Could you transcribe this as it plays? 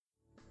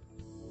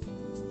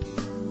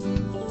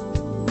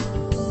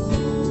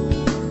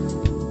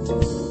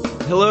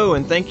Hello,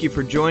 and thank you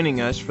for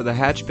joining us for the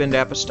Hatchbend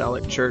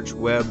Apostolic Church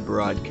web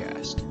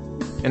broadcast.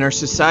 In our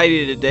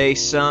society today,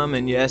 some,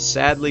 and yes,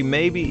 sadly,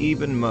 maybe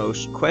even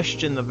most,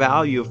 question the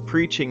value of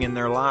preaching in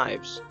their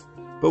lives.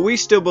 But we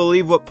still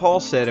believe what Paul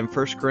said in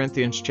 1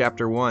 Corinthians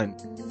chapter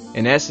 1.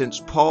 In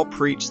essence, Paul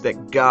preached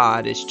that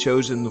God has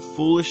chosen the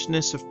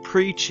foolishness of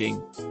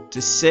preaching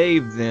to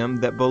save them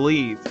that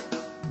believe.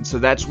 And so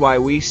that's why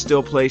we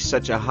still place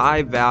such a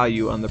high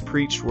value on the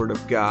preached word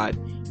of God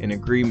in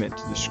agreement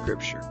to the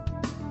Scripture.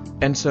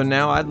 And so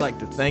now I'd like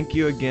to thank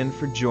you again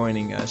for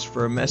joining us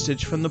for a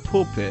message from the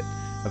pulpit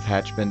of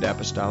Hatchbend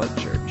Apostolic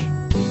Church.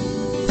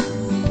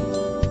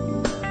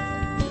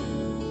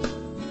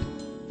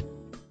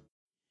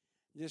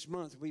 This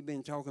month we've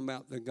been talking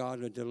about the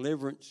God of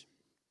deliverance.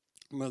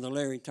 Brother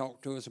Larry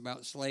talked to us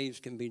about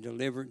slaves can be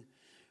delivered.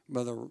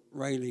 Brother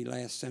Rayleigh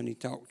last Sunday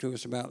talked to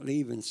us about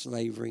leaving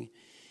slavery.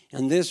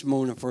 And this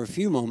morning, for a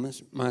few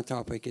moments, my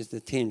topic is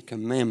the Ten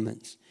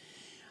Commandments.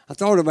 I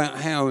thought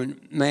about how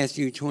in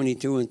Matthew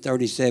 22 and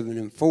 37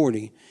 and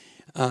 40,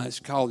 it's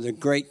called the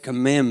Great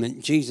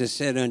Commandment. Jesus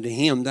said unto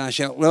him, Thou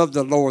shalt love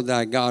the Lord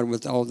thy God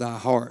with all thy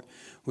heart,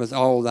 with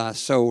all thy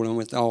soul, and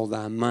with all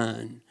thy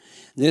mind.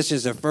 This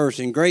is the first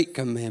and great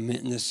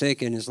commandment, and the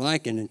second is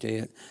likened unto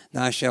it.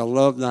 Thou shalt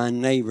love thy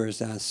neighbor as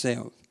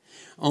thyself.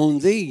 On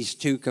these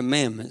two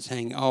commandments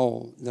hang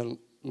all the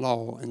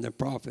law and the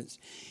prophets.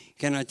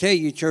 Can I tell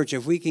you, church,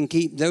 if we can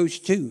keep those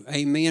two,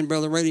 amen,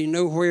 Brother Reddy,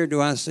 nowhere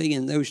do I see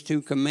in those two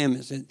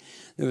commandments that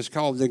was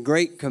called the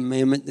Great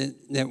Commandment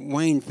that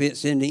Wayne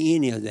fits into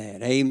any of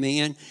that,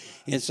 amen.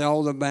 It's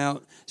all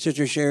about,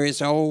 Sister Sherry,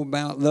 it's all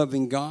about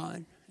loving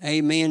God,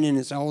 amen, and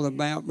it's all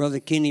about, Brother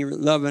Kenny,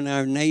 loving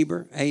our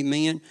neighbor,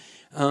 amen.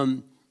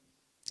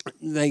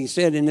 They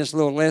said in this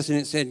little lesson,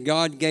 it said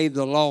God gave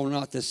the law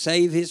not to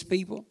save his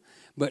people,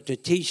 but to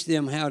teach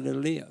them how to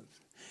live.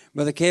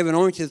 Brother Kevin,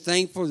 aren't you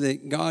thankful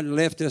that God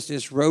left us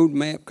this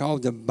roadmap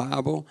called the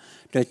Bible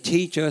to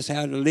teach us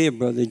how to live,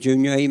 Brother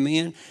Junior?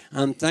 Amen.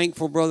 I'm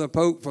thankful, Brother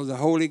Pope, for the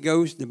Holy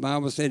Ghost. The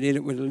Bible said that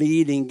it would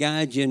lead and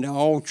guide you into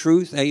all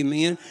truth.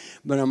 Amen.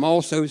 But I'm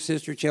also,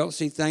 Sister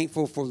Chelsea,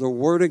 thankful for the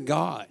Word of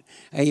God.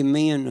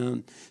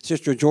 Amen.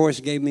 Sister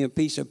Joyce gave me a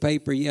piece of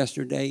paper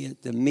yesterday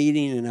at the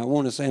meeting, and I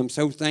want to say I'm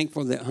so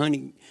thankful that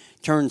Honey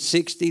turned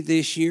 60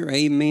 this year.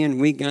 Amen.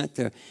 We got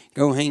to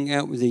go hang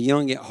out with the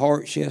young at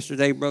Hearts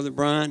yesterday, Brother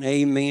Brian.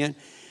 Amen.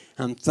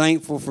 I'm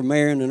thankful for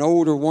marrying an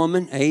older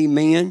woman.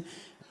 Amen.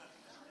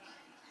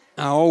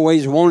 I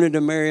always wanted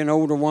to marry an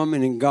older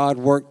woman, and God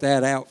worked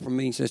that out for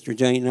me, Sister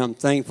Jane. I'm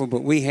thankful.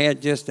 But we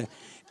had just an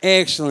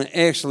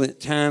excellent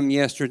time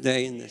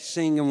yesterday, and the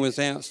singing was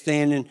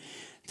outstanding.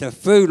 The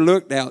food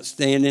looked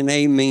outstanding.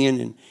 Amen.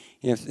 And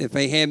if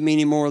they have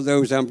many more of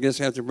those, I'm just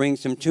have to bring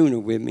some tuna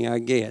with me, I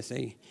guess.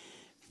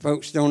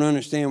 Folks don't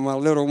understand why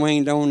little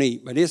Wayne don't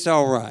eat, but it's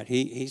all right.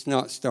 He's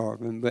not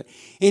starving. But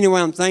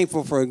anyway, I'm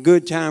thankful for a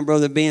good time,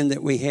 Brother Ben,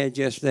 that we had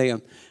yesterday.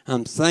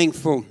 I'm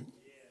thankful,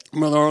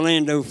 Brother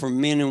Orlando, for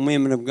men and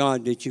women of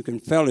God that you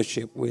can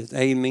fellowship with,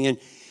 amen,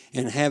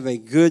 and have a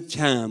good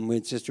time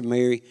with, Sister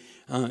Mary.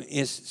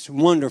 It's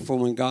wonderful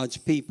when God's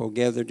people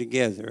gather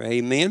together,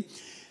 amen.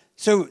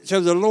 So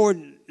the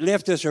Lord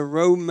left us a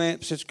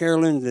roadmap, Sister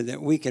Carolyn,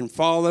 that we can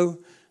follow.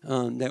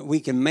 That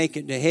we can make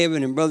it to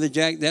heaven. And Brother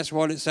Jack, that's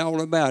what it's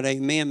all about.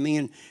 Amen. Me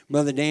and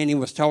Brother Danny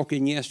was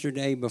talking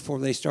yesterday before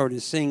they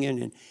started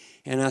singing.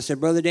 And I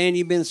said, Brother Danny,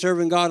 you've been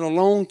serving God a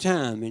long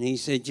time. And he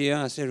said,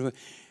 yeah. I said, well,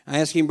 I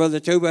asked him, Brother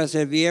Toby, I said,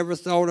 have you ever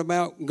thought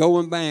about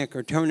going back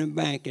or turning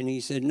back? And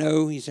he said,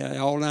 no. He said,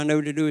 all I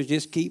know to do is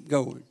just keep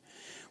going.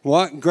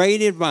 What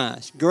great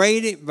advice,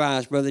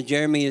 Brother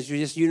Jeremy, is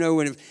just,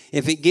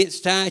 if it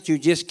gets tight, you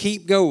just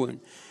keep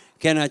going.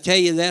 Can I tell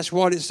you that's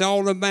what it's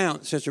all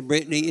about, Sister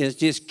Brittany, is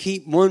just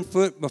keep one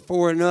foot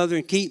before another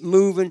and keep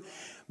moving.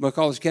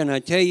 Because can I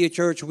tell you,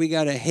 church, we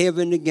got a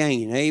heaven to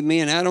gain.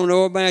 Amen. I don't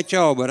know about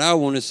y'all, but I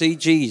want to see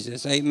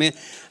Jesus. Amen.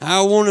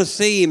 I want to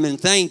see him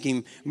and thank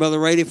him, Brother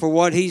Rady, for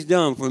what he's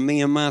done for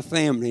me and my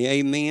family.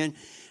 Amen.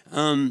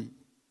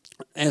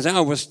 As I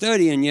was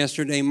studying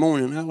yesterday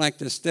morning, I like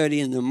to study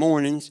in the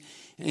mornings.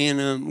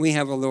 And we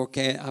have a little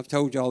cat. I've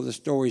told y'all the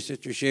story,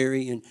 Sister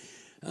Sherry. And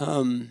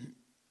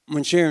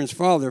when Sharon's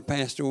father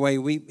passed away,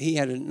 he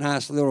had a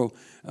nice little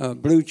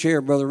blue chair,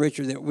 Brother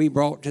Richard, that we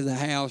brought to the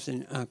house.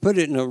 And I put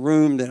it in a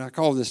room that I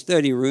call the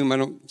study room. I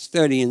don't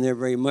study in there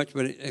very much,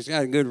 but it's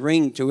got a good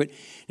ring to it.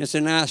 It's a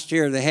nice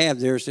chair to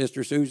have there,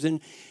 Sister Susan.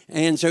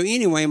 And so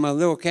anyway, my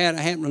little cat,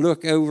 I happened to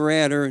look over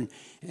at her.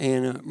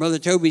 And Brother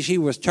Toby, she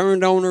was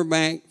turned on her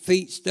back,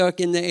 feet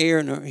stuck in the air,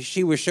 and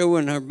she was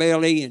showing her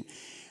belly. And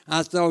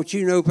I thought,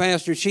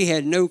 Pastor, she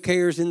had no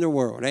cares in the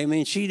world.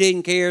 Amen. She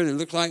didn't care. It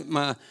looked like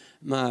my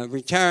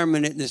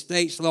retirement at the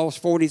States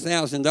lost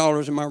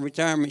 $40,000 in my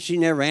retirement. She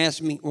never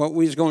asked me what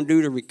we was going to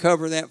do to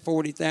recover that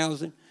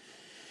 $40,000.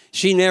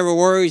 She never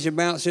worries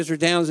about, Sister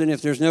Townsend,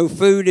 if there's no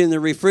food in the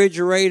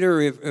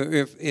refrigerator,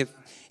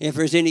 if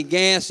there's any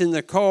gas in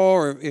the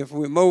car, or if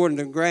we're mowing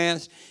the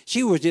grass.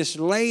 She was just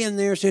laying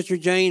there, Sister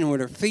Jane,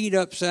 with her feet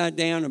upside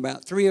down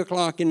about 3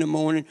 o'clock in the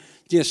morning,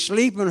 just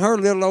sleeping her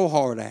little old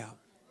heart out.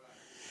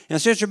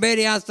 And Sister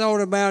Betty, I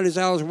thought about as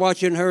I was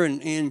watching her,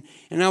 and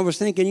I was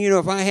thinking,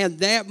 if I had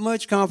that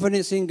much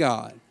confidence in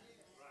God,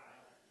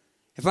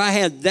 if I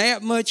had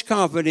that much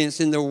confidence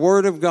in the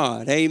Word of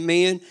God,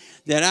 amen,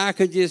 that I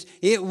could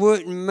it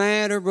wouldn't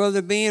matter,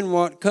 Brother Ben,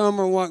 what come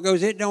or what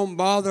goes. It don't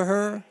bother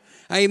her.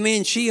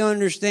 Amen. She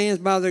understands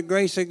by the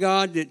grace of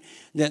God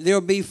that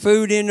there'll be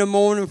food in the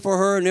morning for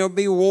her and there'll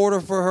be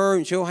water for her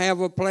and she'll have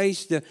a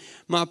place to.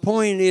 My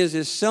point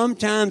is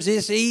sometimes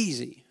it's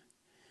easy.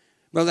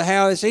 Brother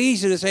Hal, it's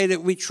easy to say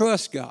that we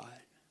trust God.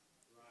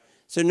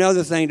 It's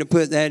another thing to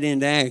put that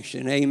into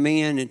action.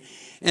 Amen.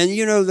 And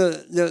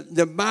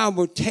the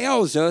Bible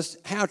tells us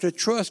how to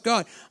trust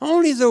God.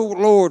 Only the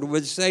Lord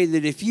would say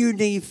that if you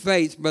need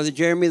faith, Brother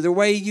Jeremy, the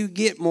way you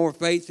get more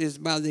faith is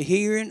by the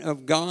hearing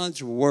of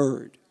God's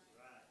Word.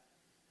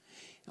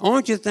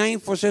 Aren't you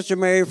thankful, Sister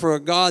Mary, for a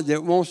God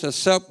that wants to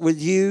sup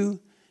with you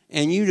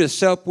and you to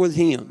sup with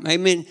Him?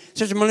 Amen.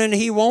 Sister Melinda,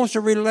 He wants a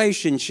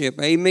relationship.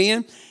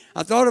 Amen.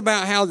 I thought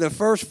about how the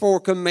first 4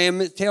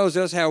 commandments tells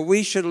us how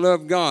we should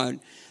love God.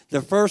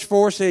 The first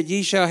 4 said,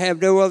 ye shall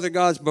have no other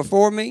gods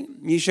before me.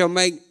 You shall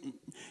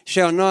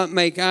not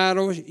make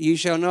idols. You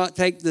shall not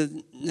take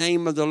the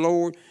name of the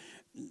Lord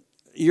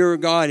your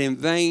God in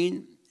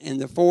vain.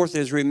 And the 4th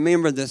is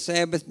remember the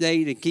Sabbath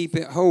day to keep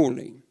it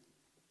holy.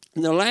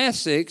 And the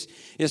last 6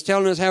 is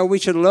telling us how we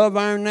should love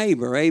our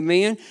neighbor.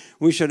 Amen.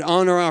 We should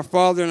honor our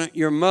father and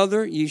your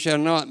mother. You shall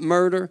not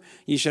murder.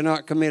 You shall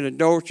not commit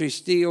adultery,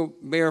 steal,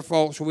 bear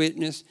false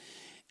witness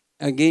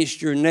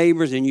against your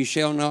neighbors, and you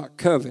shall not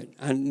covet.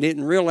 I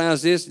didn't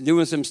realize this,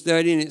 doing some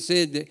studying. It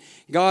said that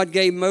God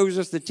gave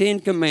Moses the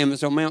 10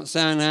 Commandments on Mount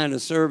Sinai to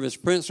serve as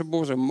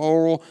principles of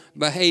moral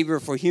behavior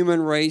for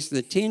human race.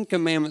 The 10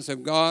 Commandments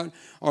of God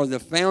are the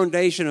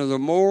foundation of the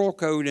moral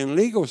code and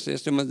legal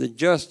system of the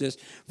justice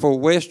for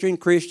Western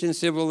Christian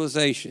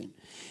civilization.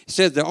 It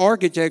says the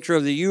architecture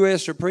of the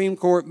U.S. Supreme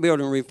Court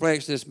building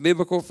reflects this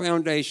biblical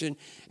foundation.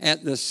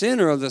 At the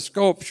center of the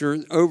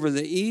sculpture over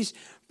the east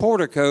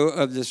portico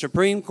of the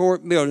Supreme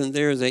Court building,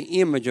 there is an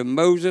image of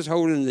Moses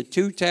holding the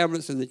 2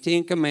 tablets of the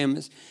 10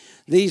 Commandments.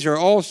 These are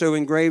also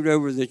engraved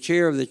over the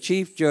chair of the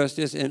Chief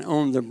Justice and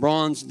on the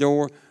bronze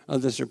door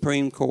of the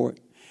Supreme Court.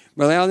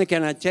 Brother Allen,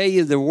 can I tell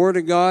you, the Word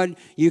of God,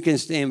 you can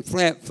stand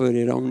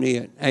flat-footed on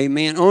it.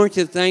 Amen. Aren't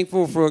you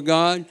thankful for a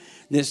God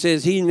that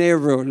says He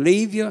never will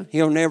leave you,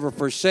 He'll never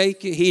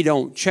forsake you, He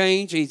don't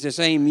change, He's the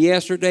same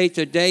yesterday,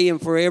 today,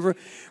 and forever.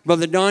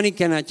 Brother Donnie,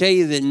 can I tell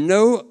you that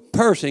no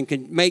person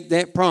can make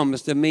that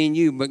promise to me and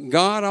you, but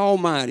God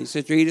Almighty,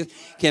 Sister Edith,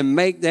 can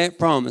make that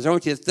promise.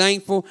 Aren't you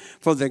thankful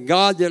for the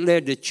God that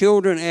led the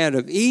children out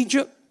of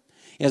Egypt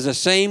is the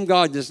same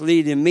God that's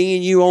leading me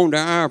and you on to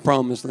our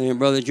promised land,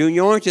 Brother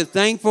Junior? Aren't you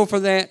thankful for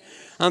that?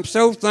 I'm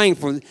so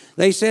thankful.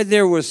 They said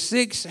there was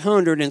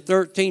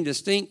 613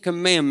 distinct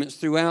commandments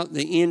throughout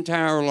the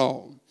entire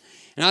law.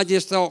 And I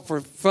just thought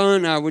for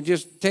fun I would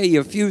just tell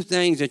you a few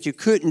things that you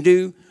couldn't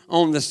do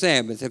on the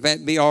Sabbath, if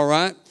that'd be all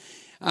right.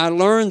 I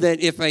learned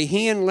that if a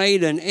hen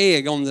laid an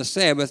egg on the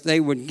Sabbath, they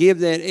would give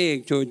that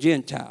egg to a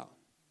Gentile.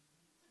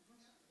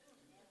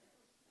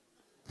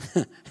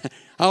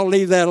 I'll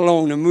leave that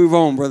alone and move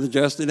on, Brother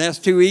Justin. That's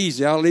too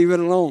easy. I'll leave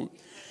it alone.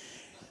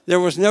 There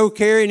was no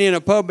carrying in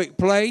a public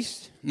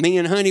place. Me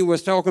and Honey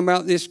was talking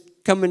about this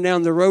coming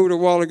down the road a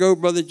while ago,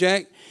 Brother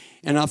Jack,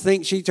 and I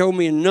think she told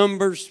me in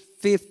Numbers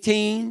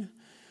 15,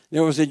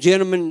 there was a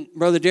gentleman,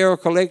 Brother Darrell,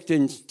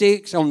 collecting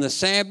sticks on the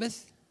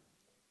Sabbath.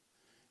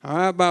 All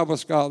right, Bible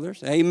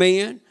scholars,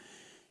 amen.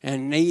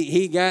 And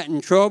he got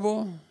in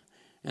trouble,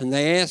 and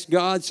they asked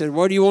God, said,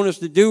 what do you want us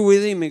to do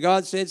with him? And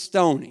God said,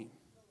 stone him.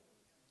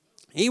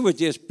 He was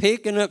just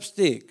picking up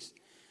sticks,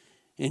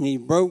 and he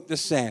broke the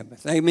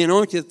Sabbath. Amen.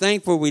 Aren't you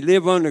thankful we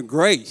live under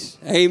grace?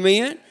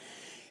 Amen.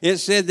 It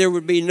said there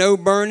would be no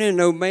burning,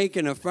 no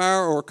making a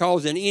fire, or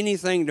causing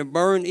anything to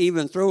burn.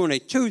 Even throwing a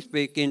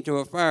toothpick into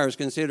a fire is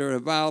considered a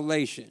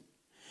violation.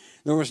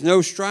 There was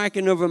no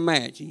striking of a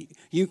match.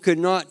 You could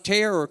not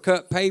tear or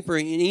cut paper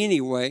in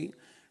any way.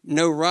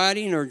 No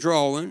writing or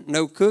drawing.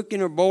 No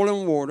cooking or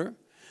boiling water.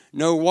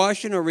 No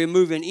washing or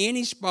removing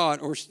any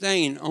spot or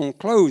stain on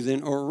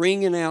clothing or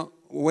wringing out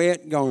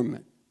wet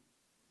garment.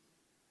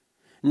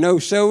 No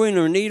sewing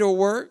or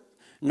needlework.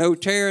 No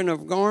tearing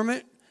of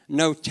garment.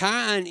 No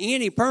tying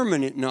any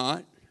permanent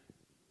knot.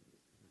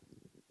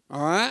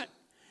 All right?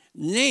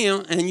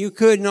 Now, and you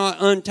could not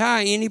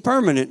untie any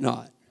permanent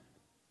knot.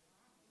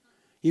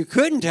 You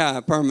couldn't tie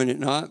a permanent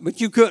knot, but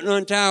you couldn't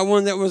untie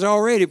one that was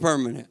already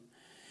permanent.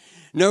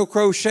 No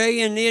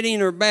crocheting,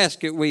 knitting, or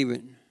basket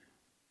weaving.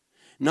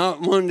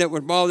 Not one that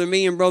would bother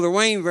me and Brother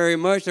Wayne very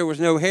much. There was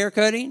no hair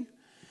cutting,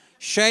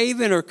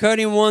 shaving, or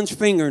cutting one's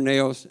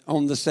fingernails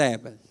on the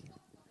Sabbath.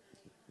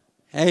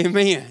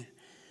 Amen.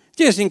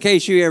 Just in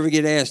case you ever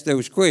get asked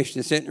those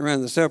questions sitting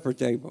around the supper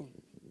table.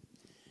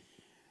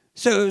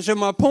 So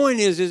my point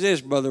is this,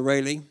 Brother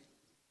Rayleigh.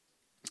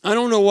 I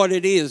don't know what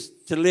it is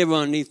to live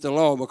underneath the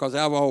law, because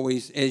I've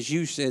always, as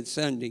you said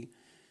Sunday,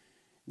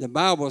 the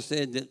Bible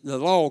said that the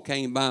law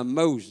came by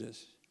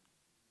Moses,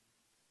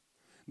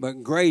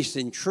 but grace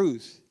and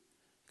truth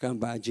come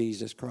by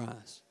Jesus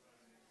Christ.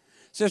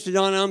 Sister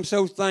Donna, I'm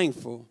so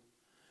thankful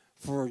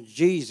for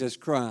Jesus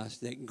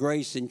Christ that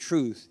grace and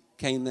truth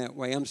came that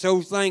way. I'm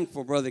so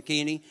thankful, Brother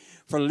Kenny,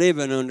 for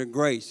living under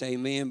grace,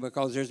 amen,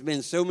 because there's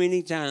been so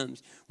many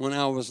times when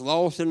I was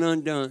lost and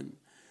undone.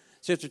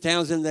 Sister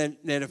Townsend, that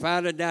if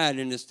I'd have died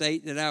in the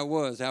state that I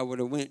would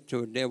have went to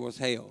a devil's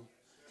hell.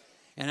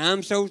 And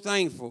I'm so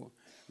thankful,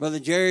 Brother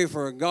Jerry,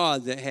 for a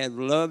God that had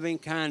loving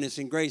kindness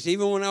and grace.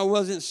 Even when I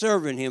wasn't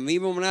serving him,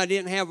 even when I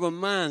didn't have a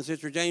mind,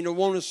 Sister Jane, to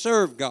want to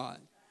serve God,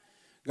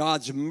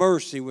 God's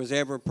mercy was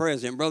ever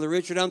present. Brother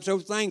Richard, I'm so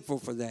thankful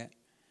for that.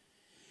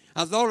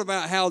 I thought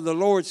about how the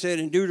Lord said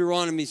in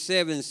Deuteronomy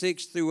 7,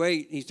 6 through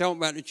 8, he's talking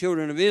about the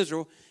children of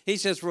Israel. He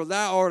says, for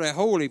thou art a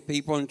holy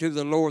people unto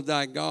the Lord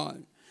thy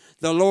God.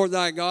 The Lord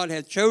thy God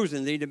hath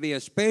chosen thee to be a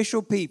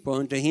special people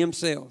unto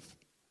himself.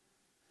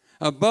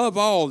 Above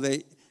all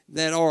that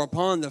are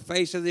upon the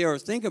face of the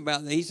earth. Think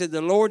about that. He said,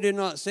 the Lord did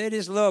not set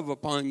his love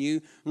upon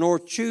you, nor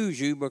choose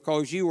you,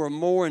 because you were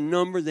more in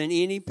number than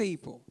any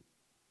people.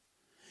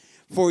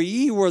 For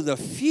ye were the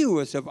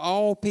fewest of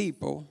all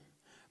people,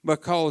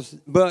 because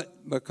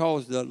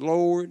the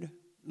Lord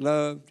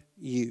loved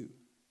you.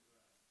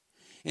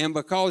 And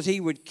because he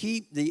would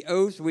keep the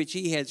oath which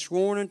he had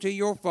sworn unto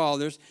your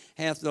fathers,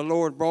 hath the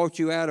Lord brought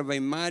you out with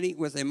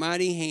a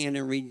mighty hand,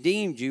 and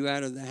redeemed you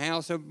out of the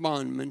house of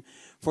bondmen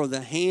from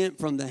the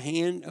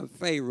hand of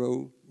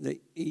Pharaoh, the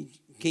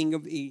king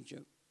of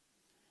Egypt.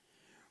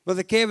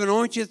 Brother Kevin,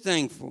 aren't you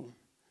thankful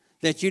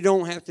that you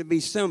don't have to be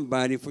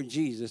somebody for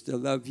Jesus to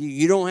love you?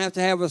 You don't have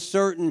to have a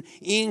certain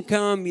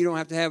income. You don't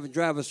have to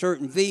drive a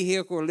certain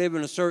vehicle or live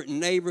in a certain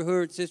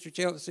neighborhood, Sister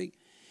Chelsea.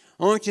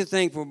 Aren't you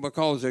thankful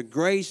because of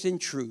grace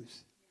and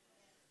truth?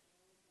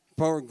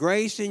 For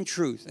grace and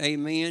truth,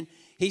 amen.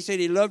 He said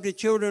he loved the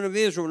children of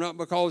Israel not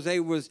because they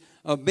was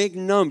a big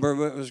number,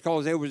 but it was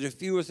because they was the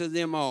fewest of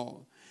them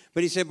all.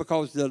 But he said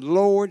because the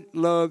Lord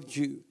loved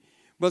you.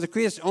 Brother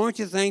Chris, aren't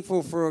you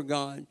thankful for a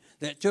God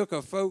that took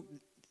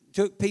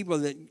people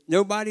that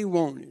nobody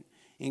wanted,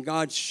 and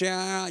God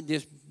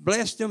just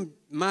blessed them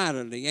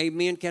mightily.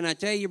 Amen. Can I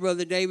tell you,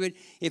 Brother David,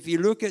 if you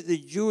look at the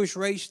Jewish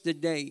race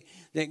today,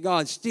 that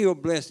God's still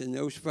blessing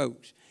those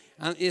folks.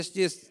 I'm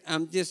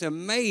just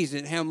amazed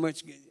at how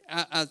much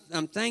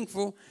I'm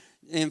thankful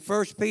in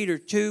 1 Peter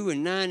 2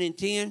 and 9 and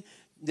 10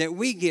 that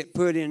we get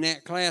put in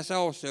that class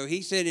also.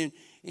 He said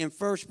in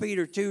 1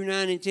 Peter 2,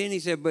 9 and 10, he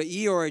said, but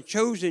ye are a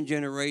chosen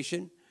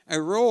generation,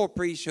 a royal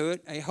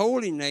priesthood, a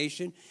holy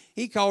nation.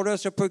 He called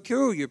us a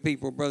peculiar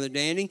people, Brother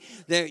Danny,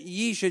 that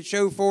ye should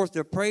show forth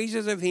the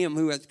praises of him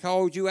who hath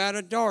called you out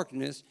of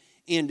darkness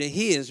into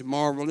his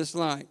marvelous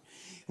light.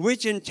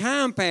 Which in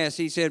time past,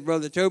 he said,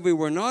 Brother Toby,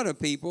 were not a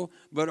people,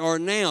 but are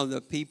now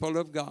the people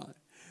of God.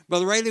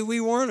 Brother Rayleigh,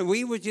 we weren't.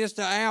 We were just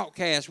an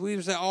outcast. We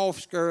was the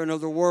offskirt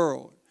of the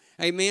world.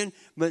 Amen.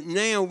 But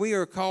now we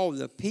are called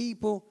the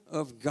people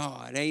of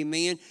God.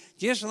 Amen.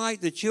 Just like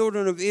the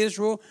children of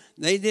Israel,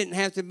 they didn't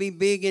have to be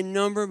big in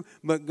number,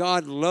 but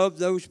God loved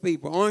those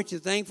people. Aren't you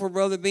thankful,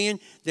 Brother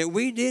Ben, that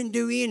we didn't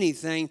do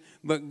anything,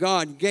 but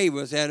God gave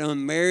us that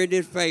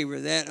unmerited favor,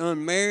 that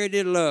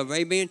unmerited love.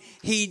 Amen.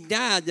 He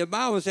died. The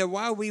Bible said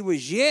while we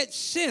was yet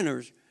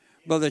sinners,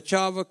 Brother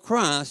Chava,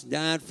 Christ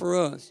died for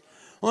us.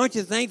 Aren't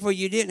you thankful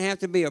you didn't have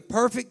to be a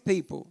perfect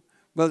people,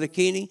 Brother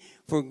Kenny,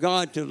 for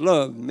God to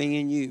love me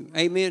and you?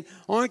 Amen.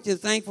 Aren't you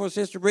thankful,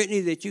 Sister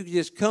Brittany, that you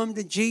just come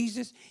to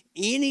Jesus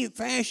any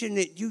fashion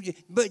that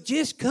but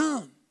just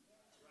come.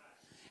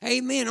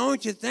 Amen.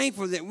 Aren't you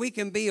thankful that we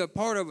can be a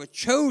part of a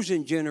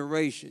chosen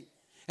generation?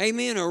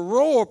 Amen. A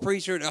royal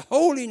priesthood, a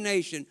holy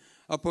nation,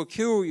 a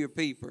peculiar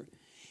people.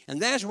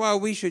 And that's why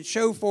we should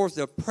show forth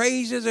the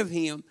praises of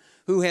him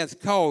who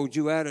hath called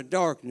you out of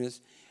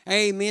darkness.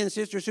 Amen,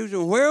 Sister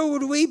Susan. Where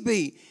would we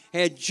be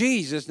had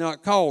Jesus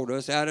not called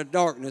us out of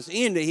darkness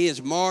into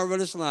his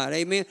marvelous light?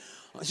 Amen.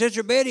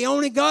 Sister Betty,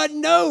 only God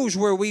knows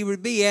where we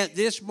would be at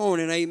this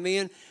morning.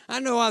 Amen. I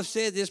know I've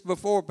said this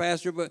before,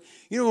 Pastor, but,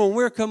 when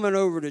we're coming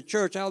over to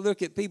church, I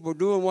look at people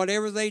doing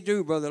whatever they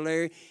do, Brother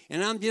Larry,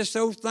 and I'm just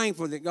so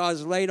thankful that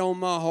God's laid on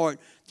my heart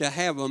to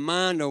have a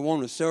mind to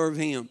want to serve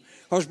him.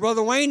 Because,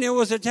 Brother Wayne, there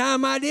was a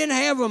time I didn't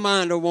have a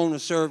mind to want to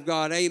serve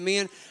God.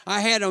 Amen. I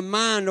had a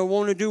mind to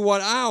want to do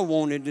what I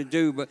wanted to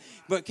do.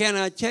 But can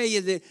I tell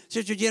you that,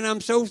 Sister Jen,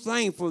 I'm so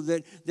thankful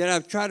that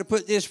I've tried to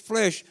put this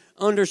flesh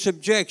under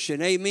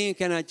subjection. Amen.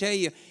 Can I tell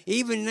you,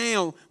 even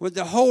now with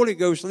the Holy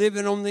Ghost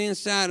living on the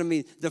inside of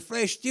me, the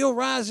flesh still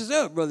rises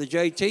up, Brother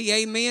JT.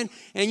 Amen.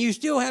 And you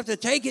still have to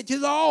take it to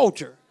the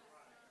altar.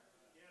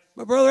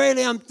 But Brother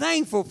Ailey, I'm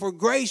thankful for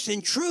grace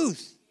and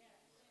truth.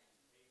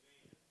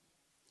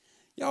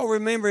 Y'all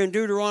remember in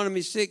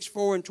Deuteronomy 6,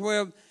 4 and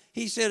 12,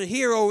 he said,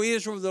 Hear, O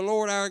Israel, the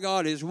Lord our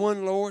God is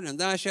one Lord, and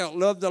thou shalt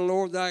love the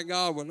Lord thy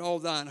God with all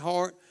thine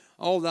heart,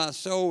 all thy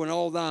soul, and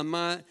all thy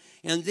might.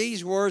 And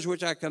these words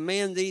which I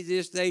command thee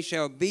this day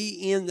shall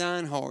be in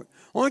thine heart.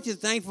 Aren't you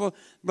thankful,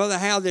 Brother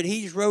Hal, that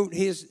he's wrote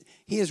his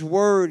His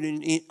word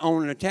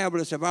on the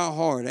tablets of our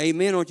heart.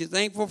 Amen. Aren't you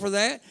thankful for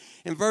that?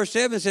 And verse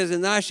 7 says,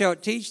 and thou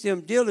shalt teach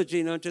them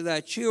diligently unto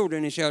thy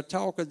children, and shalt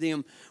talk of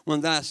them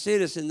when thou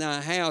sittest in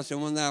thy house,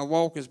 and when thou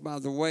walkest by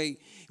the way,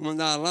 and when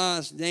thou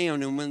liest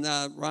down, and when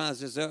thou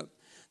risest up.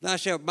 Thou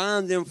shalt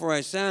bind them for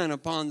a sign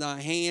upon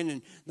thy hand,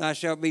 and thou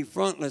shalt be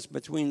frontless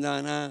between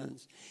thine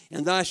eyes.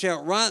 And thou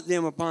shalt write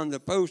them upon the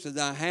posts of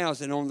thy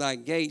house and on thy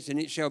gates. And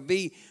it shall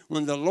be,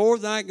 when the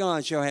Lord thy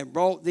God shall have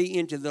brought thee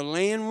into the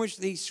land which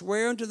he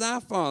sware unto thy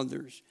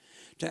fathers,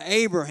 to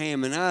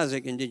Abraham and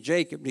Isaac and to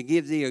Jacob, to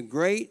give thee a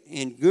great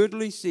and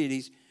goodly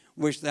cities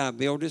which thou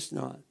buildest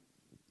not.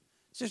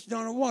 Sister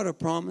Donna, what a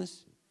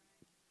promise.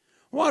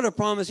 What a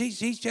promise.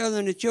 He's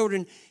telling the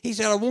children, he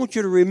said, I want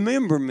you to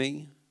remember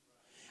me.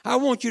 I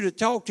want you to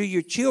talk to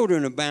your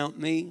children about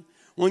me.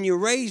 When you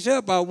raise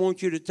up, I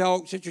want you to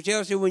talk. Sister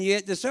Chelsea, when you're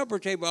at the supper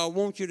table, I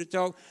want you to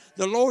talk.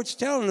 The Lord's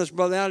telling us,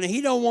 Brother Allen,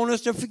 he don't want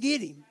us to forget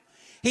him.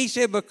 He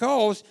said,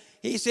 because,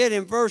 he said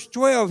in verse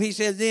 12, he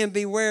said, then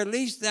beware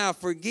lest thou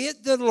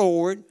forget the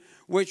Lord,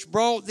 which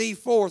brought thee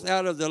forth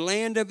out of the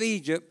land of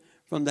Egypt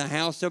from the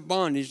house of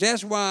bondage.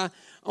 That's why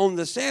on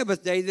the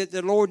Sabbath day that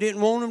the Lord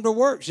didn't want them to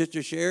work,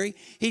 Sister Sherry.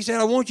 He said,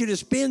 I want you to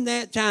spend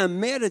that time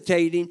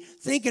meditating,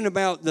 thinking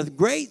about the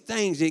great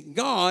things that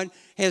God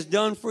has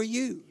done for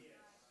you.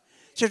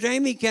 Sister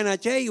Amy, can I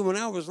tell you, when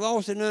I was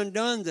lost and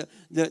undone,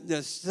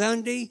 the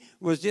Sunday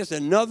was just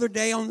another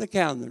day on the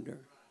calendar.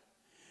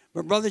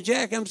 But Brother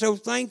Jack, I'm so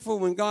thankful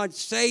when God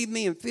saved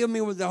me and filled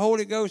me with the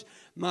Holy Ghost.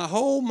 My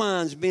whole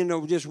mind's been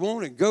to just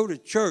want to go to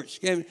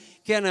church. Can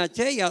I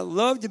tell you, I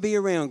love to be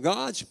around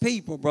God's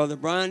people, Brother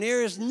Brian.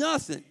 There is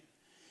nothing.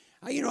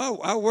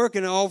 I work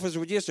in an office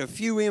with just a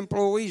few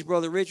employees,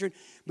 Brother Richard,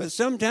 but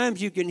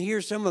sometimes you can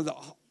hear some of the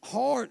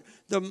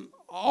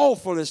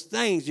awfulest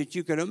things that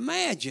you could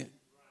imagine.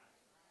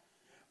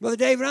 Brother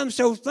David, I'm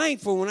so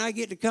thankful when I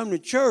get to come to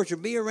church or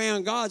be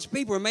around God's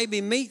people or maybe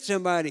meet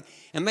somebody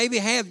and maybe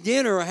have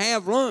dinner or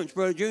have lunch,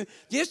 Brother June,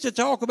 just to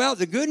talk about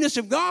the goodness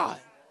of God.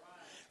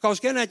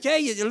 Because can I tell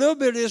you, a little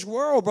bit of this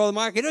world, Brother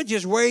Mike, it'll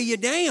just wear you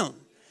down.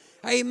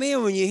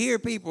 Amen. When you hear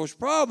people's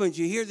problems,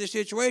 you hear the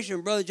situation.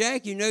 Brother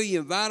Jack, you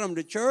invite them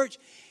to church,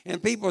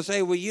 and people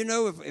say, well,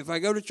 if I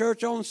go to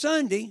church on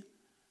Sunday,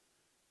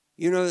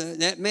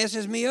 that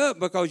messes me up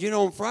because,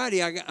 on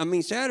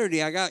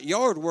Saturday, I got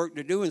yard work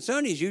to do, and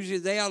Sundays, usually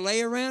the day I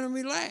lay around and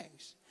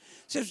relax.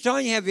 Sister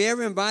Tanya, have you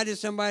ever invited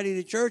somebody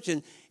to church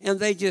and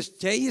they just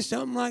tell you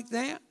something like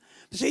that?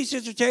 But see,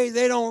 Sister Terry,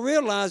 they don't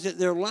realize that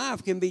their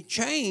life can be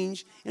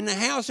changed in the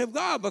house of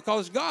God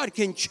because God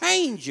can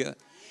change you.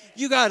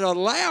 You got to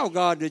allow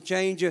God to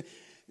change you.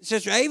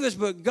 Sister Avis,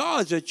 but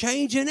God's a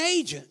changing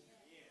agent.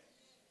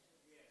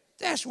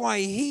 That's why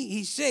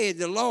he said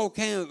the law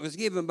was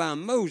given by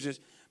Moses,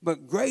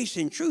 but grace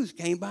and truth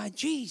came by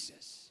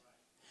Jesus.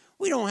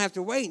 We don't have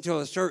to wait until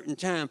a certain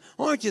time.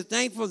 Aren't you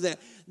thankful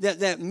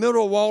that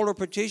middle wall of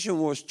petition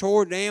was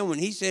torn down when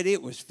he said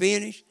it was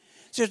finished?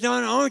 Sister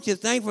Donna, aren't you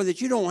thankful that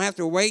you don't have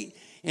to wait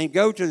and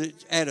go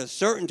at a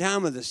certain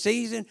time of the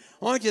season?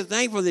 Aren't you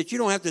thankful that you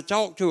don't have to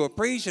talk to a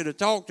priest or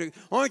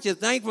aren't you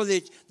thankful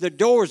that the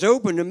door's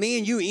open to me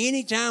and you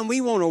anytime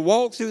we want to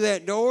walk through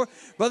that door?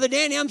 Brother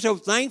Danny, I'm so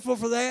thankful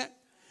for that.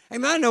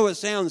 I know it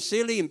sounds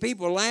silly and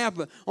people laugh,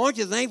 but aren't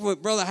you thankful,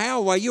 Brother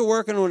Howell, while you're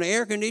working on the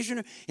air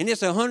conditioner and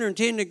it's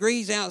 110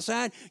 degrees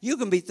outside, you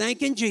can be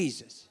thanking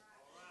Jesus.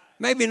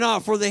 Maybe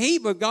not for the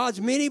heat, but God's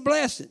many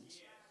blessings.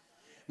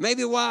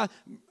 Maybe while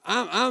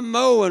I'm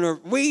mowing or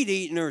weed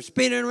eating or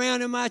spinning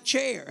around in my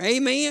chair.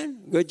 Amen.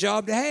 Good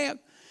job to have.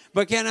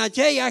 But can I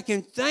tell you, I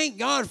can thank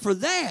God for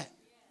that.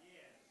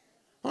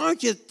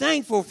 Aren't you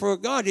thankful for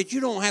God that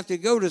you don't have to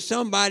go to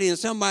somebody and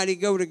somebody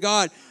go to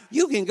God?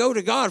 You can go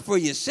to God for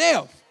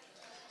yourself.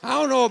 I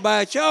don't know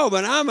about y'all,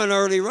 but I'm an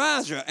early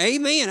riser.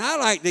 Amen. I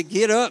like to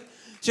get up,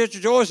 Sister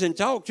Joyce, and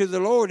talk to the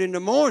Lord in the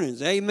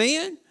mornings.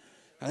 Amen.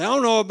 I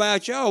don't know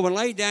about y'all. When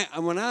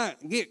I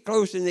get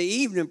close in the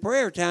evening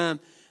prayer time,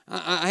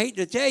 I hate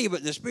to tell you,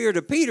 but the spirit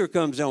of Peter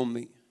comes on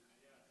me.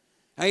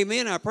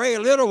 Amen. I pray a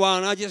little while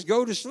and I just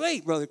go to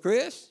sleep, Brother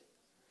Chris.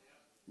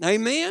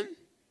 Amen.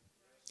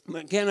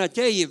 But can I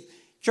tell you,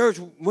 church,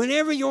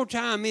 whenever your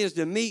time is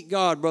to meet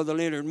God, Brother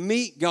Leonard,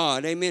 meet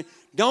God. Amen.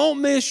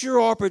 Don't miss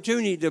your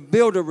opportunity to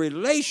build a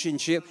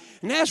relationship.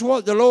 And that's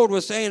what the Lord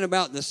was saying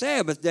about the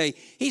Sabbath day.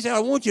 He said, I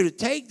want you to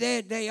take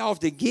that day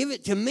off to give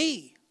it to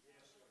me.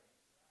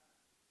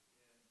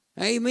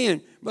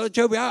 Amen. Brother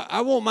Toby,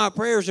 I want my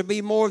prayers to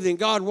be more than,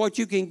 God, what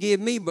you can give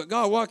me, but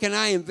God, what can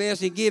I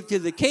invest and give to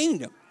the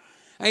kingdom?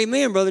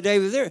 Amen, Brother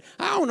David.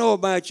 I don't know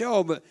about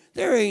y'all, but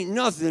there's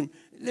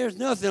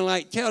nothing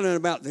like telling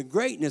about the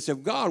greatness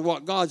of God,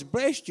 what God's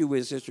blessed you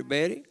with, Sister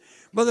Betty.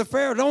 Brother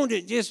Farrell, don't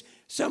it just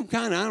some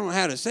kind of, I don't know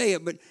how to say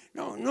it, but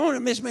don't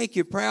it just make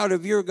you proud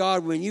of your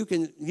God when you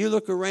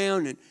look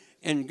around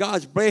and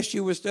God's blessed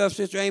you with stuff,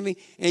 Sister Amy,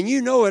 and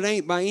it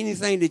ain't by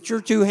anything that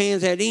your two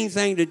hands had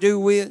anything to do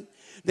with.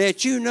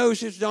 That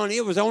Sister Donna,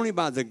 it was only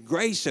by the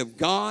grace of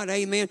God.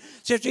 Amen.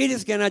 Sister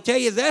Edith, can I tell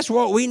you, that's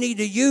what we need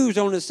to use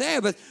on the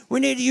Sabbath. We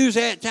need to use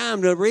that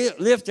time to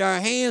lift our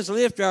hands,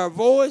 lift our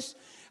voice.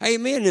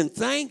 Amen. And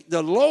thank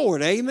the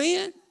Lord.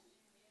 Amen.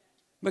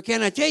 But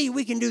can I tell you,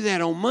 we can do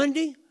that on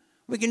Monday.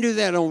 We can do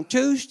that on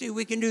Tuesday.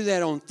 We can do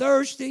that on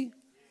Thursday.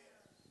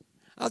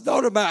 I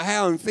thought about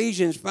how in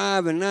Ephesians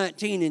 5 and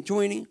 19 and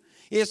 20,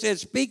 it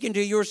says, speaking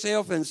to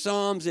yourself in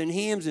psalms and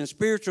hymns and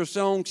spiritual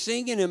songs,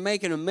 singing and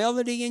making a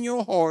melody in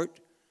your heart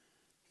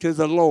to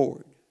the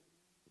Lord.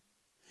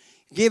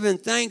 Giving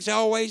thanks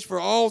always for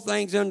all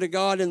things unto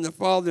God and the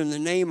Father in the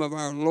name of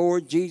our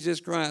Lord Jesus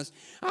Christ.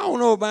 I don't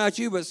know about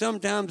you, but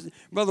sometimes,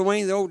 Brother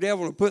Wayne, the old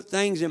devil will put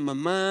things in my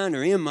mind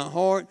or in my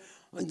heart.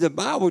 The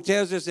Bible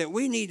tells us that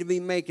we need to be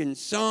making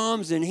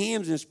psalms and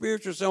hymns and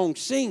spiritual songs,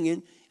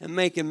 singing and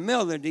making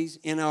melodies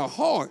in our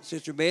hearts,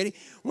 Sister Betty.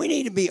 We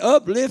need to be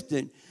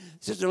uplifting,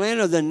 Sister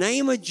Lana, the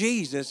name of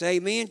Jesus.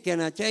 Amen.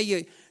 Can I tell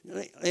you,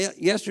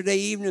 yesterday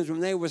evenings when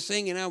they were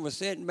singing, I was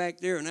sitting back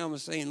there and I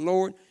was saying,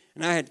 Lord,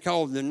 and I had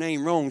called the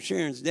name wrong.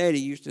 Sharon's daddy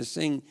used to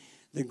sing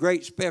The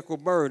Great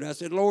Speckled Bird. I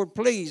said, Lord,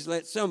 please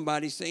let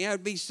somebody sing. It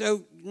would be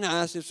so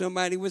nice if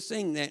somebody would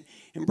sing that.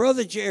 And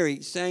Brother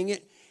Jerry sang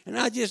it. And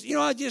I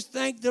just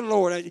thank the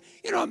Lord.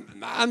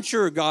 I'm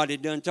sure God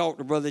had done talk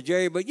to Brother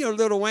Jerry, but,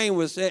 little Wayne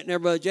was sitting there,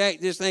 Brother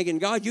Jack, just thinking,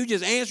 God, you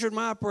just answered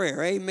my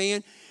prayer.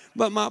 Amen.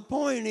 But my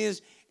point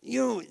is,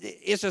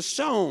 it's a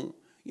song,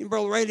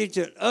 Brother Ray,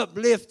 to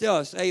uplift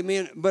us.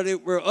 Amen.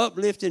 But we're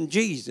uplifting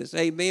Jesus.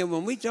 Amen.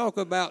 When we talk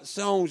about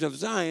songs of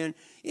Zion,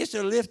 it's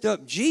to lift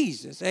up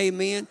Jesus.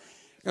 Amen.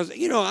 Because,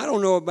 I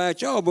don't know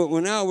about y'all, but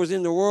when I was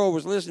in the world,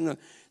 was listening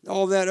to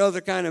all that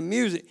other kind of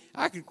music,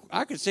 I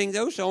could sing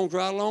those songs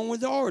right along with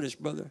the artist,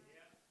 brother.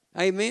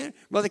 Amen.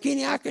 Brother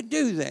Kenny, I could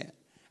do that.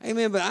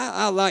 Amen. But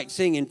I like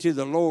singing to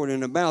the Lord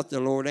and about the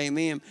Lord.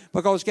 Amen.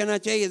 Because can I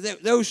tell you,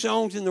 those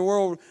songs in the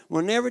world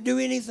will never do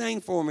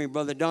anything for me,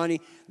 Brother Donnie.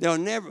 They'll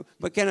never.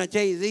 But can I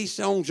tell you, these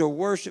songs are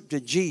worship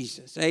to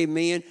Jesus.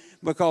 Amen.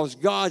 Because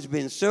God's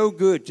been so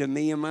good to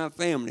me and my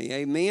family.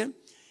 Amen.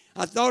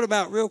 I thought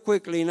about real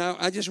quickly, and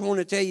I just want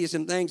to tell you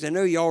some things. I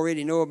know you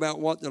already know about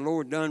what the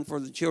Lord done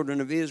for the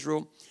children of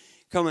Israel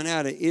coming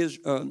out of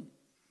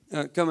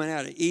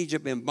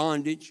Egypt in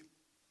bondage.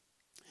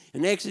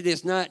 In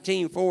Exodus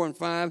 19, 4 and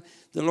 5,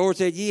 the Lord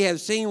said, ye have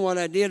seen what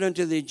I did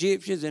unto the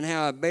Egyptians, and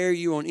how I bare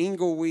you on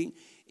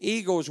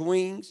eagle's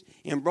wings,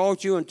 and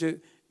brought you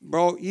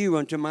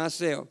unto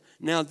myself.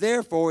 Now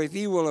therefore, if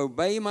ye will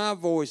obey my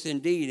voice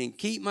indeed, and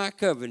keep my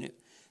covenant,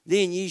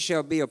 then ye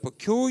shall be a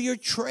peculiar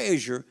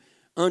treasure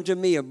unto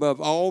me above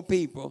all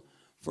people,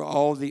 for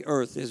all the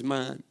earth is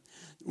mine.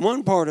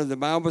 One part of the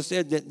Bible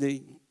said that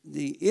the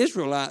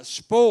Israelites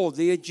spoiled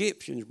the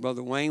Egyptians,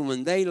 Brother Wayne.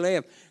 When they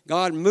left,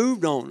 God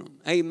moved on them.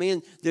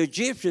 Amen. The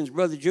Egyptians,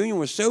 Brother Junior,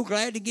 was so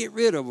glad to get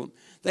rid of them.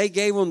 They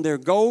gave them their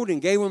gold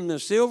and gave them their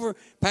silver,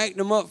 packed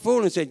them up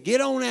full and said, get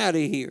on out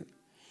of here.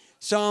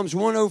 Psalms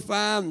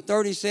 105 and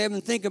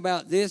 37, think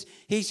about this.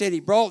 He said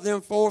he brought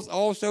them forth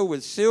also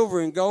with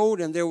silver and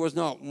gold, and there was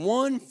not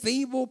one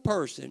feeble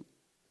person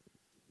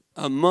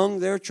among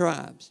their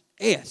tribes.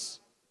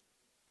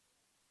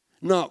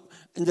 No,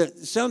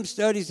 some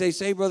studies, they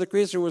say, Brother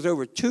Chris, there was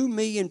over 2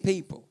 million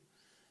people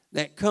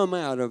that come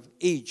out of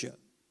Egypt.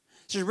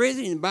 So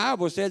really in the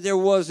Bible said there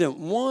wasn't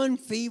one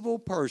feeble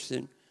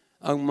person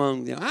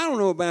among them. I don't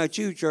know about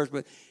you, church,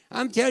 but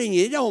I'm telling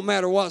you, it don't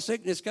matter what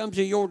sickness comes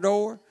to your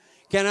door.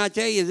 Can I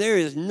tell you, there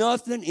is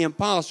nothing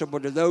impossible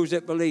to those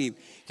that believe.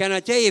 Can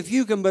I tell you, if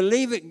you can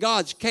believe it,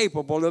 God's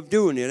capable of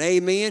doing it.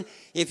 Amen.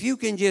 If you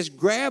can just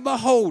grab a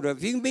hold of it,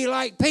 if you can be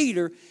like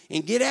Peter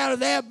and get out of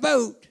that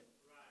boat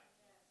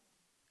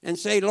and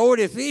say, Lord,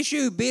 if it's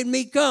you, bid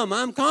me come.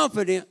 I'm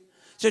confident.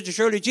 Sister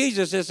Shirley,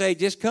 Jesus said, say,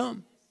 just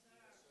come.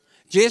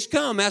 Just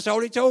come. That's all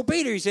he told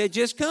Peter. He said,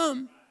 just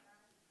come.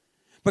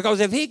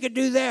 Because if he could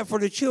do that for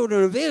the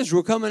children of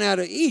Israel coming out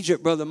of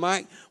Egypt, Brother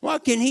Mike,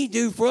 what can he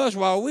do for us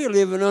while we're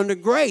living under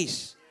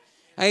grace?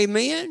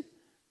 Amen?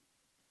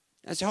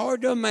 That's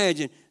hard to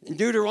imagine. In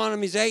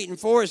Deuteronomy 8 and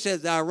 4, it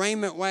says, thy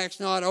raiment waxed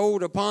not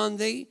old upon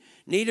thee,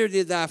 neither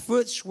did thy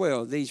foot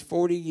swell these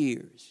 40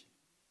 years.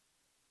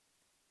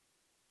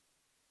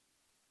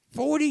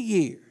 40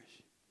 years.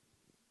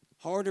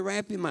 Hard to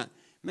wrap your mind.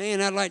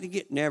 Man, I'd like to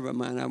get, never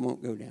mind, I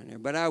won't go down there,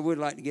 but I would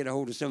like to get a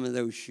hold of some of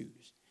those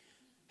shoes.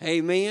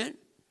 Amen?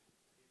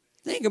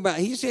 Think about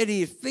it. He said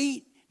his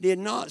feet did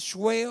not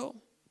swell.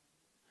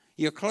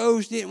 Your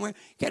clothes didn't wear.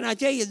 Can I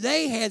tell you,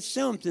 they had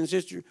something,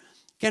 sister.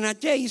 Can I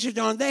tell you, Sister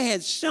Dawn, they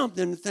had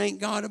something to thank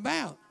God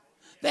about.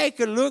 They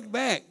could look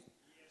back,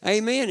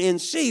 amen,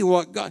 and see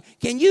what God.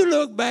 Can you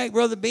look back,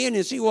 Brother Ben,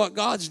 and see what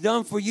God's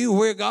done for you,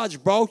 where God's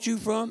brought you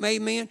from,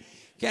 amen?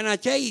 Can I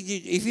tell you,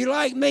 if you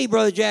like me,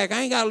 Brother Jack,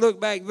 I ain't got to look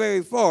back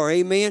very far,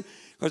 amen?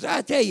 Because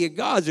I tell you,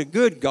 God's a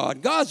good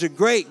God. God's a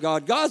great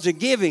God. God's a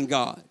giving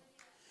God.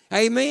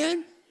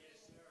 Amen?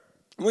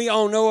 We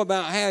all know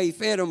about how he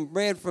fed them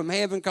bread from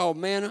heaven called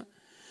manna.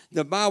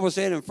 The Bible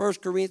said in 1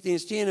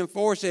 Corinthians 10 and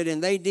 4 said,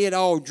 and they did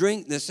all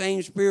drink the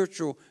same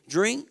spiritual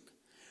drink,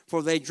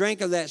 for they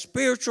drank of that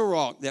spiritual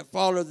rock that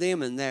followed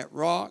them, and that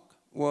rock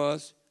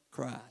was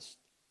Christ.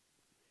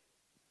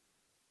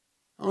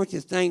 I want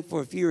you to thankful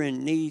if you're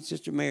in need,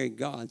 Sister Mary,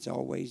 God's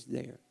always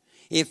there.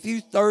 If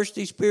you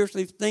thirsty,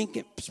 spiritually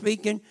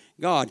speaking,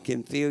 God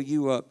can fill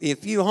you up.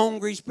 If you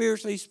hungry,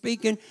 spiritually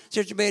speaking,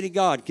 Sister Betty,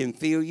 God can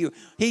fill you.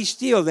 He's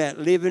still that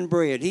living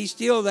bread. He's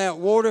still that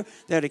water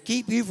that'll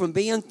keep you from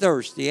being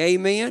thirsty.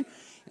 Amen.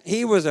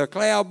 He was a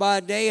cloud by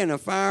day and a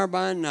fire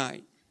by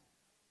night.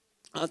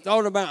 I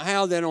thought about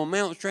how that on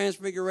Mount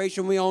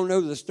Transfiguration, we all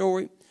know the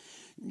story.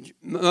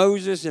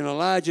 Moses and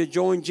Elijah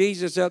joined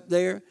Jesus up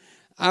there.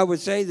 I would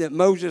say that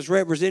Moses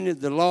represented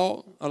the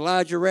law,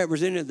 Elijah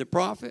represented the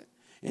prophet,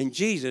 and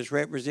Jesus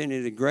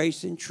represented the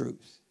grace and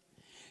truth.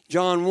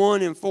 John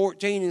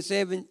 1:14 and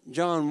 7,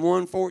 John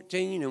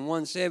 1:14 and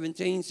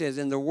 1:17 says,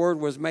 "And the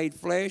Word was made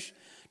flesh,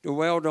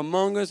 dwelled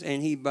among us,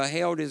 and he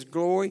beheld his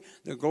glory,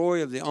 the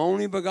glory of the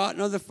only begotten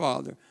of the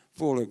Father,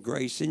 full of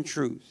grace and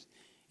truth."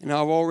 And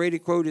I've already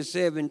quoted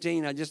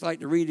 17. I'd just like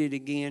to read it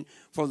again.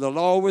 "For the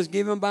law was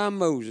given by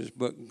Moses,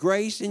 but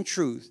grace and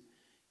truth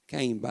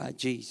came by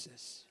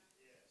Jesus."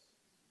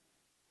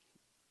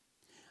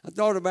 I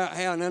thought about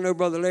how, and I know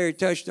Brother Larry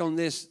touched on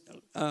this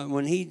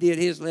when he did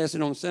his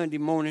lesson on Sunday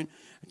morning,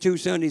 2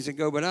 Sundays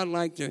ago, but I'd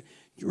like to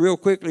real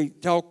quickly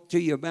talk to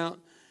you about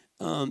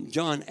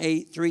John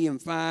 8:3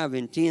 and 5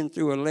 and 10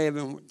 through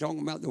 11. We're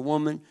talking about the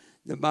woman.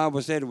 The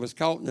Bible said it was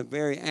caught in the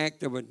very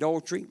act of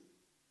adultery.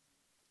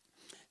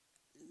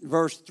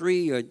 Verse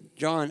 3 of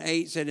John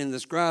 8 said, "And the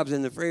scribes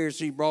and the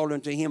Pharisees brought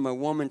unto him a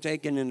woman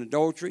taken in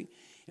adultery.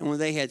 And when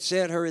they had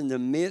set her in the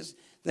midst,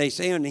 they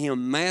say unto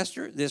him,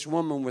 Master, this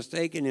woman was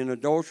taken in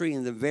adultery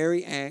in the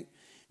very act.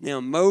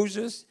 Now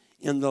Moses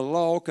in the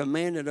law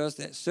commanded us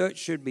that such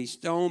should be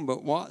stoned,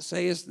 but what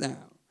sayest thou?"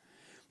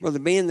 Brother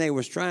Ben, they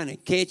was trying to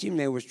catch him.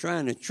 They was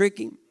trying to trick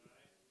him.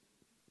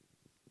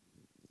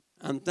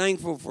 I'm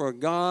thankful for a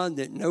God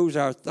that knows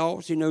our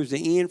thoughts. He knows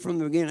the end from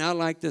the beginning. I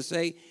like to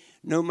say,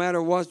 no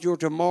matter what your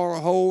tomorrow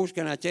holds,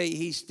 can I tell you,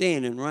 he's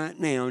standing right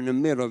now in the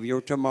middle of your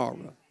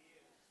tomorrow.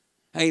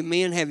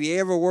 Amen. Have you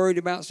ever worried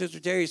about, Sister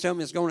Terry, something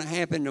that's going to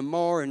happen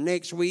tomorrow and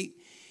next week?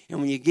 And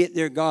when you get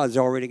there, God's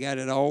already got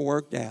it all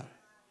worked out.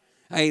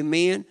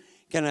 Amen.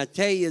 Can I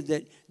tell you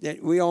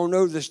that we all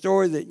know the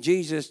story that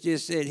Jesus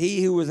just said,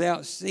 "He who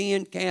without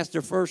sin cast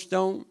the first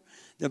stone."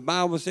 The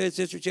Bible said,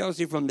 Sister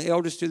Chelsea, from the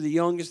eldest to the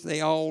youngest,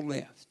 they all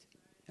left.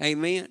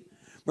 Amen.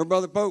 But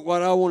Brother Pope,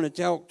 what I want to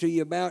talk to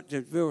you about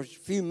for a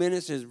few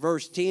minutes is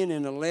verse 10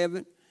 and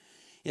 11.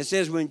 It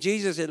says, "When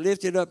Jesus had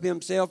lifted up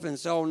himself and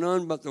saw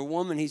none but the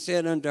woman, he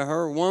said unto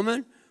her,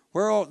 Woman,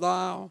 where art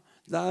thou,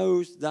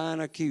 those thine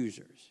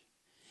accusers?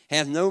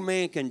 Hath no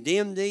man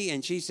condemned thee?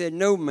 And she said,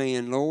 No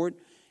man, Lord.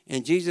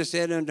 And Jesus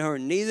said unto her,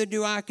 Neither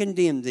do I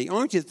condemn thee."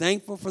 Aren't you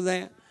thankful for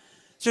that?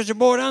 Sister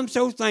Boyd, I'm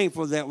so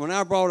thankful that when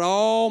I brought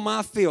all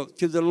my filth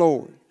to the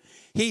Lord,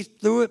 he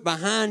threw it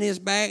behind his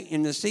back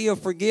in the sea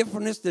of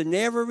forgetfulness to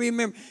never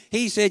remember.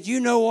 He said, "You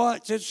know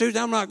what, Sister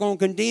Susan, I'm not going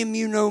to condemn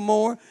you no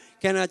more.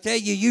 Can I tell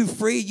you, you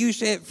free, you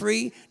set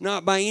free,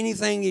 not by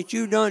anything that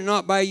you done,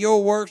 not by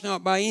your works,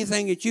 not by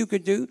anything that you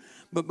could do,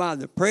 but by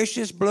the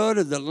precious blood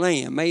of the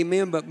Lamb."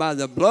 Amen. But by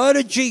the blood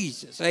of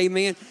Jesus.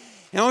 Amen.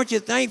 And aren't you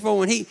thankful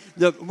when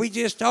we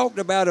just talked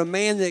about a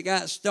man that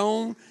got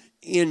stoned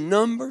in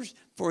Numbers,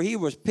 for he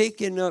was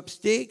picking up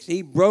sticks.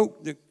 He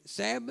broke the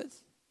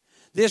Sabbath.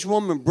 This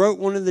woman broke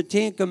one of the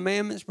 10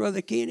 Commandments,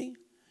 Brother Kenny.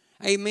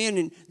 Amen.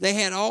 And they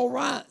had all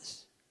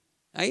rights.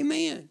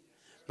 Amen.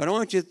 But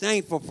aren't you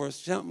thankful for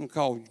something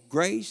called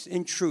grace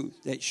and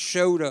truth that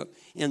showed up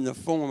in the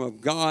form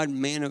of God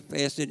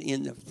manifested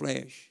in the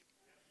flesh?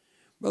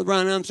 Brother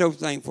Brian, I'm so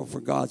thankful for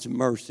God's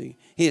mercy.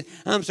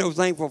 I'm so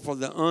thankful for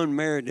the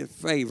unmerited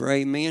favor.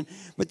 Amen.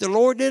 But the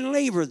Lord didn't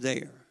leave her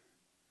there.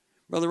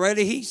 Brother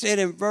Riley, he said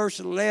in verse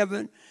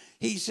 11,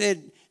 he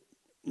said,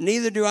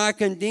 "Neither do I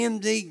condemn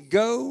thee.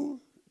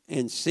 Go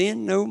and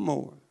sin no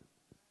more."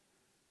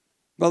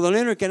 Brother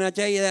Leonard, can I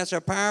tell you that's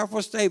a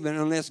powerful statement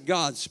unless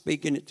God's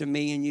speaking it to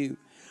me and you.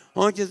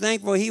 Aren't you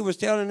thankful he was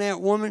telling that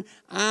woman,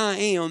 "I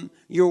am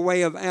your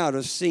way of out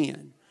of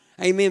sin."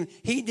 Amen.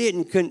 He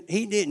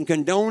didn't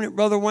condone it,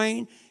 Brother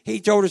Wayne.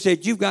 He told us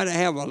that you've got to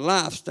have a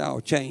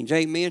lifestyle change.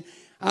 Amen.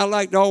 I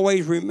like to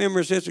always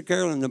remember, Sister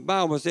Carolyn, the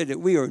Bible said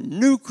that we are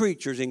new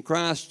creatures in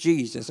Christ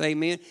Jesus.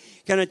 Amen.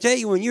 Can I tell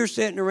you, when you're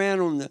sitting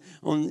around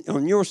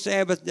on your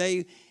Sabbath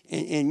day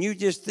and you're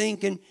just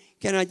thinking,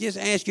 can I just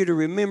ask you to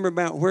remember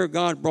about where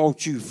God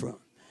brought you from?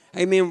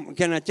 Amen.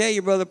 Can I tell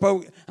you, Brother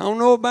Pope, I don't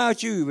know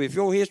about you, but if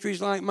your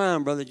history's like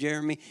mine, Brother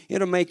Jeremy,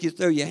 it'll make you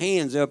throw your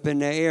hands up in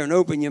the air and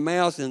open your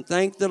mouth and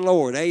thank the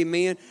Lord.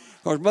 Amen.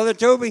 Because, Brother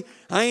Toby,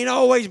 I ain't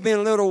always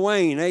been little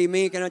Wayne.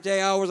 Amen. Can I tell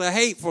you, I was a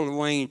hateful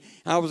Wayne.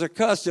 I was a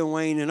cussing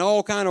Wayne and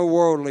all kind of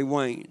worldly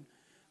Wayne.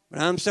 But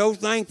I'm so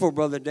thankful,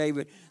 Brother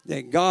David,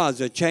 that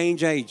God's a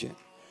change agent.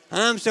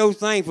 I'm so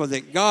thankful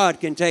that God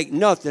can take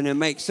nothing and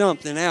make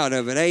something out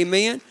of it.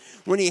 Amen.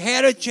 When he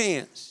had a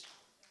chance,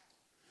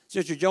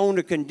 Sister Joan,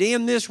 to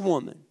condemn this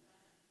woman,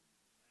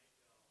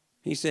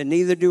 he said,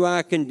 "Neither do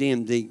I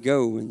condemn thee.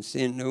 Go and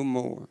sin no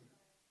more."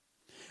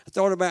 I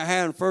thought about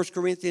how in 1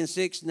 Corinthians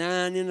 6,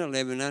 9, and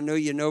 11, I know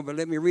you know, but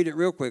let me read it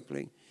real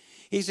quickly.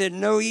 He said,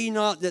 know ye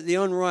not that the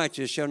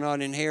unrighteous shall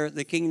not inherit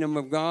the kingdom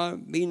of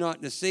God? Be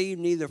not deceived,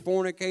 neither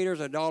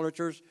fornicators,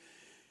 adulterers,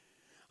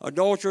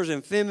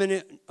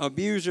 effeminate,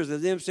 abusers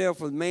of themselves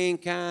with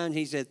mankind.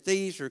 He said,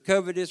 thieves or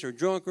covetous or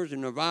drunkards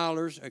and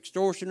revilers,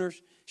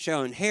 extortioners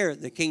shall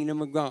inherit the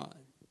kingdom of God.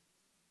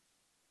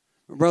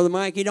 But Brother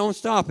Mike, he don't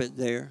stop it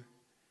there.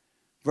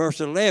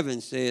 Verse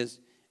 11 says,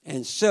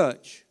 and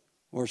such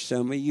were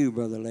some of you,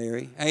 Brother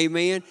Larry.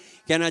 Amen.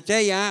 Can I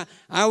tell you,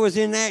 I was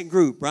in that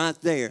group right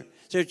there.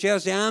 So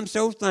Chelsea, I'm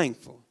so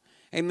thankful.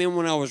 Amen.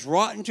 When I was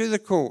rotten to the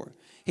core,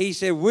 he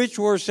said, which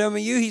were some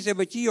of you? He said,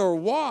 but you are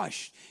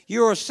washed.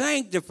 You are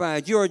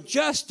sanctified. You are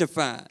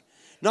justified.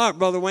 Not,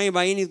 Brother Wayne,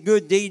 by any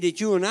good deed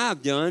that you and I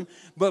have done,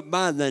 but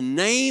by the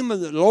name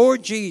of the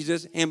Lord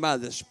Jesus and by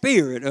the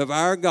Spirit of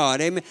our God.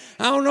 Amen.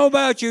 I don't know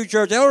about you,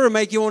 church. That ought to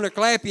make you want to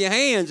clap your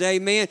hands.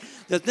 Amen.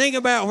 To think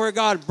about where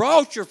God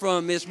brought you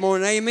from this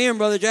morning. Amen,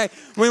 Brother Jay.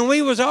 When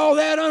we was all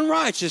that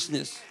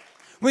unrighteousness,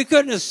 we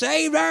couldn't have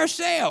saved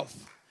ourselves.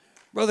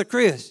 Brother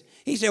Chris,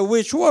 he said,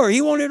 which were?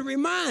 He wanted to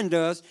remind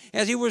us,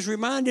 as he was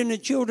reminding the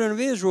children of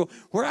Israel,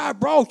 where I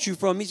brought you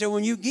from. He said,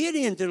 when you get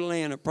into the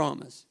land of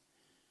promise,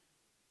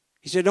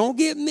 he said, don't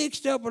get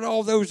mixed up with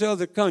all those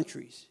other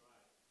countries.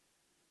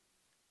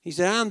 He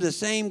said, I'm the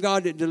same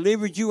God that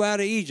delivered you out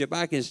of Egypt.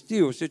 I can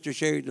still, Sister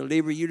Sherry,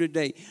 deliver you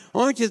today.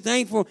 Aren't you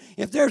thankful?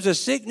 If there's a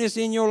sickness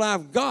in your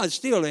life, God's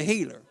still a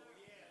healer.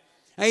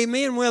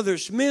 Amen. Whether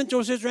it's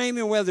mental, Sister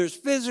Amy, whether it's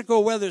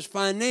physical, whether it's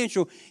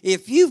financial,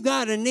 if you've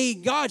got a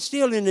need, God's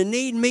still in the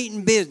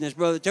need-meeting business,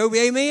 Brother Toby.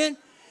 Amen.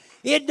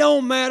 It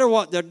don't matter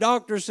what the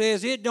doctor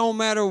says. It don't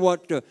matter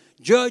what the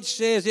judge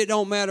says. It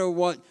don't matter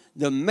what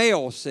the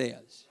mail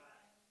says.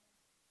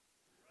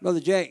 Brother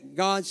Jack,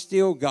 God's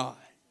still God.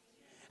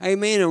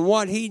 Amen. And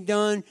what he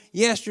done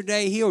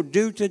yesterday, he'll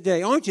do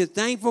today. Aren't you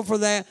thankful for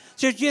that?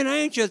 Sister Jenna,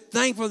 ain't you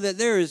thankful that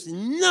there is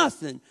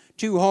nothing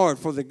too hard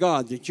for the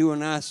God that you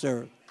and I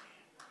serve?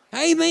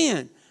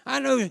 Amen.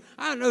 I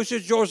know, Sister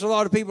Joyce, a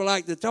lot of people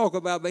like to talk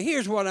about, but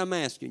here's what I'm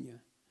asking you.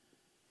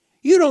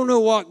 You don't know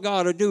what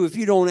God will do if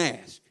you don't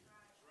ask.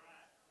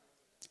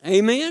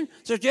 Amen.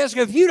 So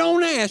Jessica, if you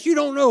don't ask, you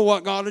don't know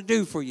what God will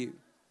do for you.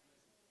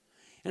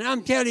 And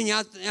I'm telling you,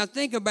 I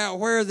think about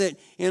where that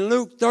in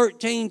Luke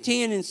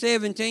 13:10 and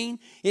 17,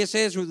 it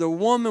says where the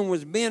woman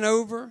was bent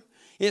over.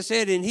 It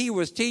said, and he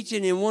was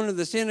teaching in one of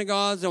the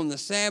synagogues on the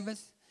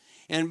Sabbath.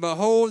 And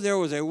behold, there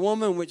was a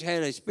woman which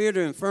had a spirit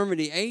of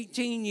infirmity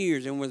 18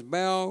 years and was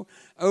bowed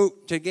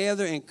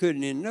together and could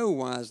in no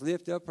wise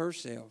lift up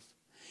herself.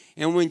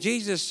 And when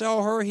Jesus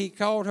saw her, he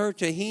called her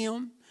to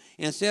him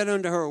and said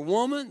unto her,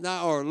 Woman,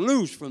 thou art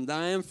loosed from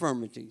thy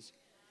infirmities.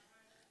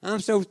 I'm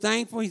so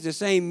thankful he's the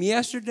same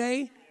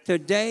yesterday,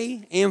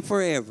 today, and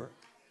forever.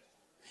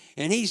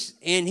 And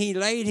he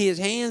laid his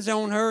hands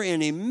on her,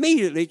 and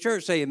immediately,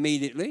 church say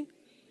immediately,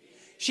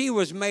 she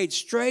was made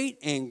straight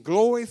and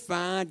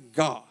glorified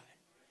God.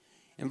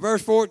 And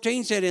verse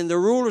 14 said, and the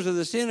rulers of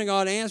the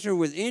synagogue answered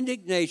with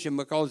indignation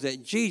because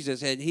that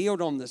Jesus had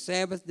healed on the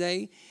Sabbath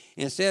day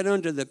and said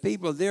unto the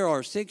people, there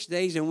are 6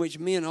 days in which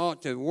men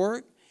ought to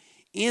work.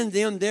 In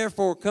them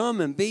therefore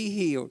come and be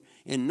healed,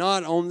 and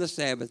not on the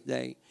Sabbath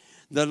day.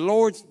 The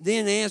Lord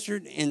then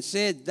answered and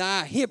said,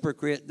 Thou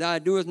hypocrite, thou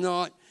do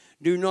not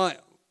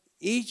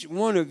each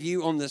one of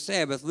you on the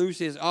Sabbath loose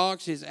his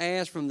ox, his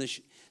ass from the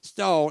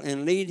stall,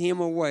 and lead him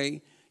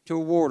away to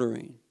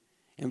watering.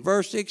 And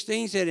verse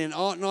 16 said, and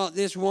ought not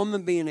this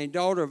woman, being a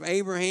daughter of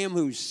Abraham,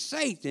 whom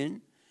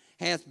Satan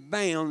hath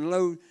bound,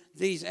 lo,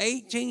 these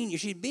 18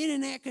 years, she'd been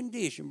in that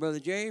condition, Brother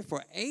Jerry,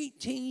 for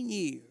 18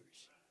 years.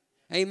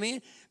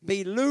 Amen.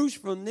 Be loosed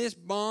from this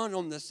bond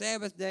on the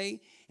Sabbath day.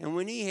 And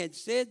when he had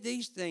said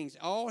these things,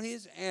 all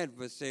his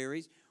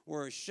adversaries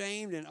were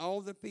ashamed, and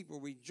all the people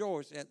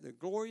rejoiced at the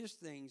glorious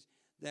things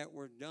that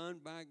were done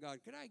by God.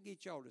 Could I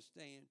get y'all to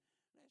stand?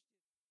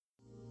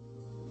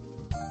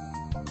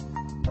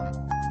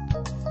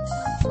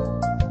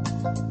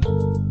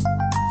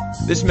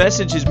 This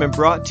message has been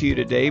brought to you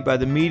today by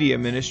the media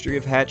ministry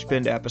of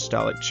Hatchbend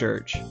Apostolic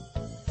Church.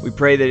 We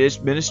pray that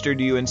it's ministered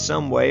to you in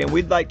some way, and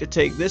we'd like to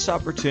take this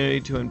opportunity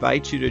to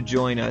invite you to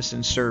join us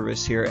in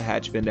service here at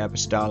Hatchbend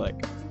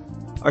Apostolic.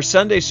 Our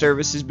Sunday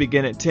services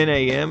begin at 10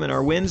 a.m. and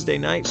our Wednesday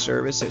night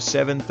service at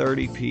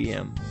 7:30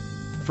 p.m.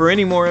 For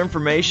any more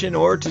information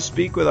or to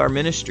speak with our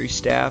ministry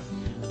staff,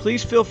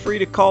 please feel free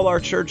to call our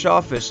church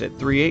office at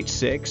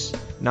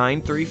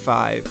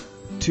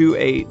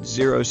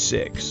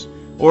 386-935-2806,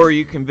 or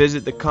you can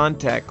visit the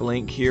contact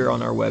link here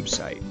on our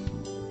website.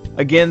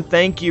 Again,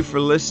 thank you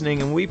for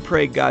listening, and we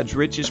pray God's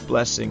richest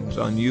blessings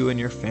on you and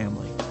your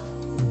family.